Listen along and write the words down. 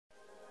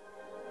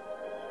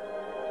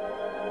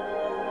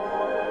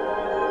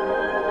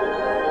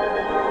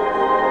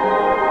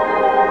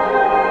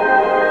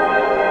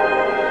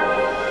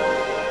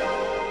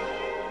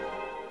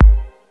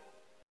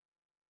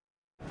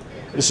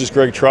This is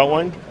Greg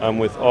Troutwine. I'm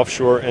with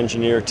Offshore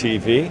Engineer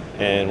TV,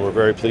 and we're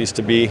very pleased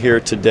to be here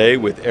today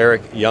with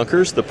Eric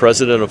Junkers, the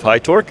president of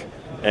HYTORC.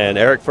 And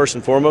Eric, first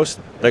and foremost,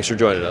 thanks for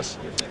joining us.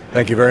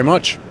 Thank you very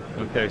much.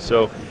 Okay,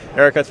 so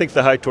Eric, I think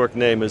the HYTORC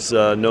name is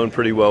known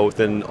pretty well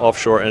within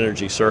offshore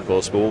energy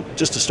circles, but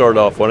just to start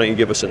off, why don't you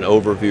give us an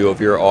overview of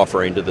your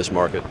offering to this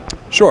market?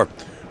 Sure.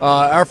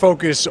 Our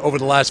focus over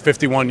the last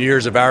 51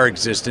 years of our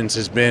existence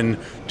has been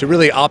to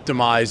really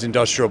optimize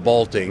industrial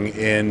bolting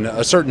in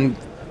a certain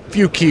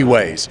few key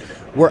ways.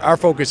 Our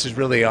focus is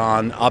really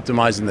on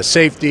optimizing the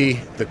safety,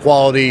 the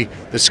quality,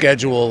 the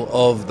schedule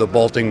of the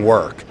bolting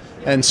work.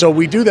 And so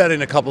we do that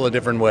in a couple of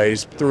different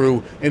ways,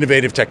 through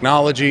innovative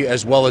technology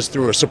as well as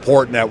through a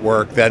support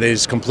network that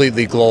is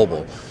completely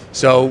global.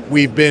 So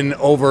we've been,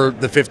 over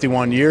the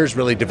 51 years,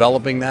 really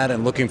developing that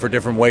and looking for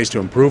different ways to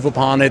improve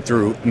upon it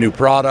through new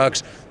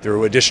products,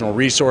 through additional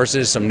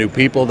resources, some new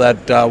people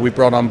that we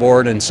brought on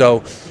board. And so,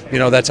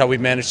 that's how we've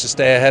managed to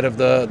stay ahead of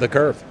the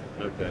curve.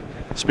 Okay.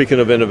 Speaking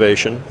of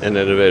innovation and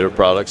innovative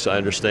products, I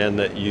understand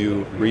that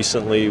you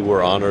recently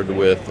were honored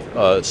with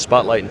a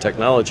Spotlight and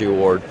Technology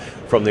Award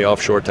from the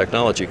Offshore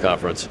Technology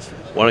Conference.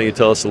 Why don't you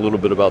tell us a little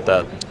bit about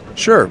that?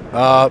 Sure.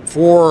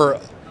 For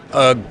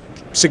a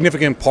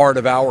significant part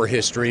of our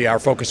history, our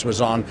focus was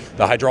on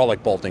the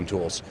hydraulic bolting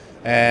tools,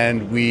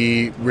 and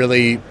we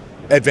really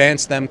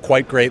advanced them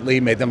quite greatly,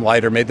 made them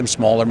lighter, made them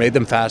smaller, made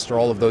them faster,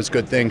 all of those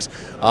good things.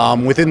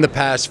 Within the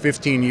past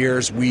 15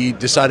 years, we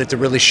decided to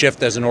really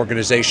shift as an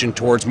organization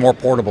towards more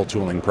portable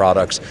tooling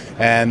products,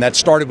 and that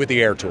started with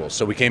the air tools.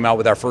 So we came out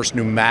with our first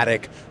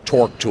pneumatic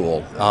torque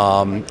tool,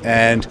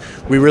 and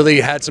we really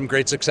had some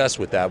great success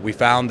with that. We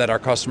found that our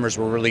customers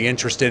were really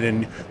interested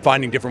in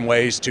finding different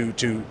ways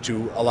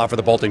to allow for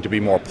the bolting to be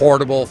more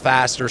portable,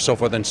 faster, so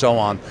forth and so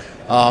on.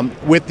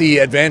 With the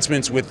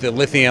advancements with the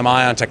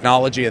lithium-ion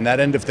technology and that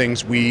end of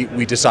things,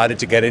 we decided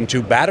to get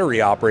into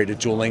battery-operated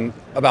tooling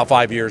about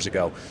 5 years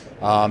ago.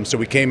 So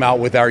we came out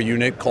with our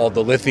unit called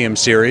the Lithium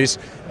series,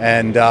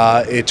 and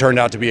it turned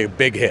out to be a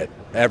big hit.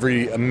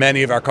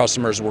 Many of our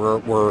customers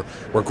were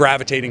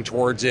gravitating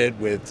towards it,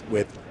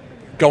 with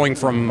going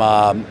from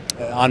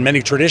on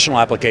many traditional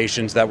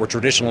applications that were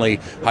traditionally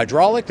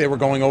hydraulic, they were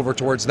going over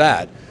towards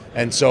that.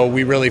 And so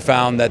we really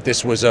found that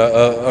this was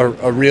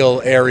a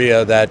real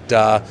area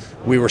that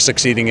we were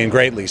succeeding in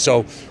greatly.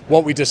 So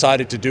what we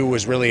decided to do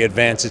was really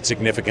advance it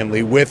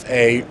significantly with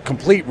a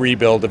complete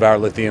rebuild of our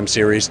Lithium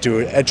series to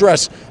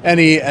address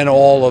any and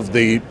all of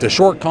the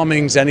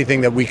shortcomings,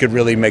 anything that we could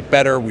really make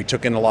better. We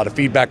took in a lot of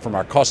feedback from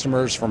our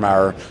customers, from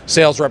our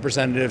sales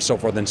representatives, so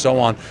forth and so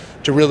on,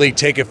 to really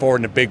take it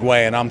forward in a big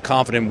way. And I'm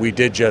confident we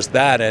did just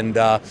that, and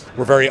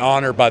we're very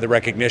honored by the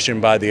recognition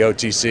by the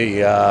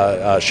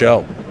OTC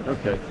show.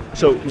 Okay.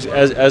 So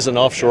as an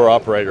offshore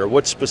operator,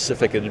 what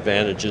specific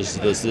advantages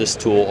does this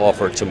tool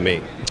offer to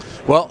me?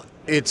 Well,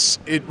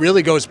 it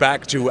really goes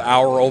back to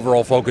our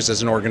overall focus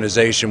as an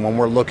organization when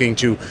we're looking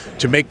to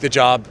make the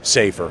job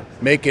safer,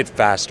 make it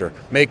faster,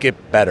 make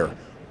it better,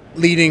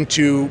 leading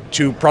to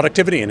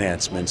productivity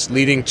enhancements,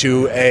 leading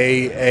to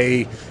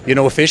a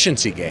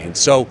efficiency gain.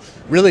 So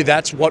really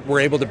that's what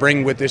we're able to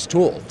bring with this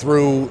tool,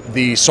 through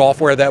the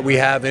software that we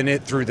have in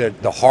it, through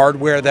the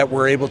hardware that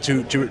we're able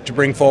to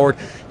bring forward.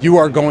 You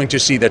are going to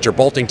see that your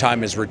bolting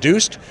time is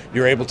reduced,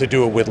 you're able to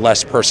do it with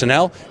less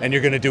personnel, and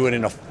you're going to do it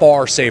in a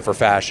far safer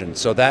fashion.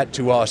 So that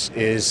to us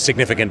is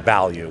significant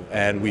value,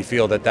 and we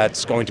feel that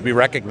that's going to be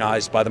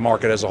recognized by the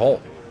market as a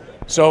whole.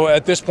 So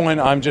at this point,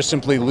 I'm just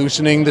simply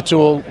loosening the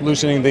tool,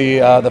 loosening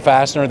the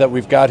fastener that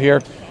we've got here.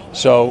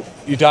 So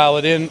you dial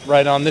it in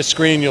right on this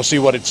screen, you'll see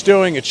what it's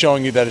doing. It's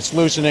showing you that it's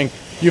loosening.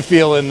 You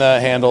feel in the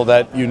handle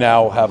that you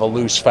now have a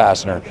loose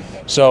fastener.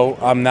 So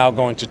I'm now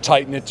going to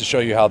tighten it to show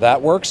you how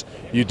that works.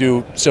 You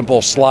do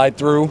simple slide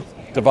through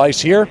device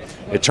here.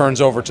 It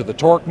turns over to the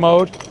torque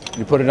mode.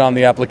 You put it on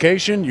the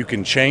application. You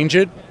can change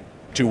it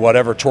to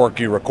whatever torque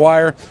you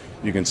require.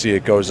 You can see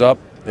it goes up.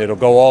 It'll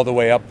go all the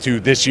way up to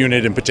this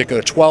unit in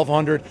particular,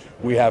 1200.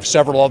 We have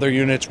several other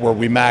units where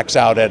we max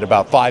out at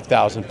about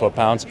 5,000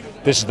 foot-pounds.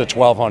 This is the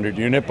 1200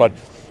 unit, but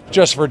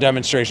just for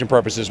demonstration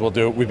purposes,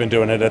 we've been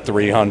doing it at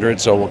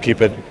 300, so we'll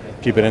keep it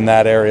in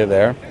that area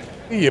there.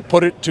 You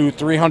put it to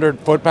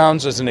 300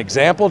 foot-pounds as an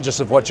example, just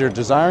of what you're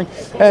desiring,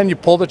 and you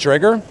pull the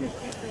trigger.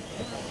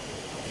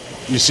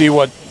 You see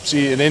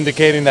it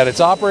indicating that it's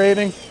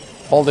operating.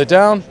 Hold it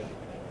down.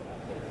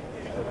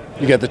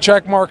 You get the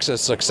check marks as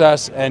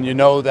success, and you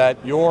know that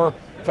your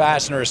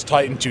fastener is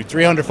tightened to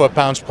 300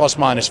 foot-pounds plus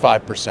minus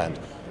 5%.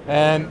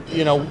 And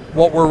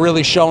what we're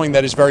really showing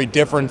that is very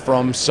different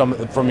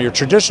from your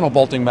traditional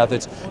bolting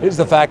methods is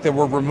the fact that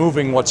we're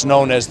removing what's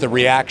known as the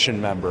reaction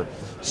member.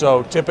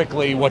 So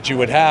typically what you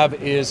would have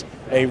is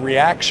a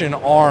reaction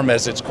arm,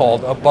 as it's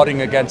called, abutting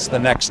against the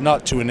next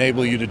nut to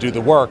enable you to do the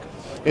work.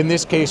 In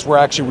this case, we're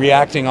actually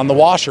reacting on the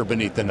washer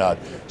beneath the nut.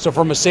 So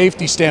from a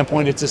safety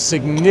standpoint, it's a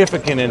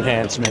significant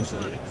enhancement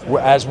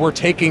as we're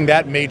taking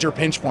that major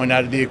pinch point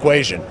out of the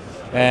equation.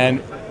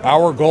 And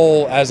our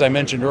goal, as I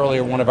mentioned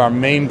earlier, one of our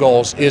main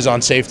goals is on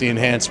safety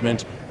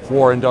enhancement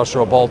for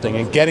industrial bolting,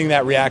 and getting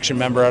that reaction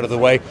member out of the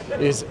way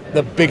is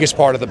the biggest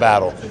part of the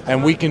battle.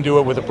 And we can do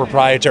it with a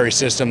proprietary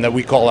system that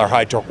we call our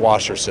HYTORC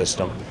washer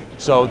system.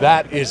 So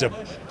that is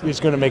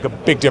going to make a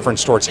big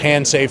difference towards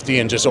hand safety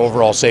and just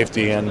overall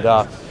safety. And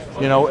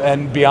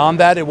and beyond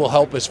that, it will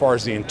help as far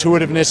as the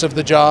intuitiveness of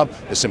the job,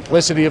 the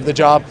simplicity of the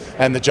job,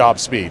 and the job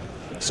speed.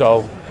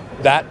 So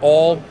that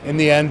all, in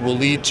the end, will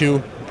lead to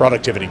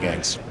productivity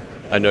gains.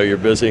 I know you're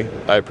busy.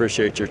 I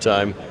appreciate your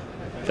time.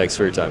 Thanks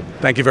for your time.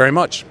 Thank you very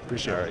much.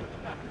 Appreciate it.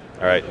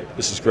 All right.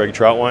 This is Greg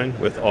Troutwine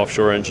with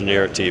Offshore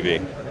Engineer TV.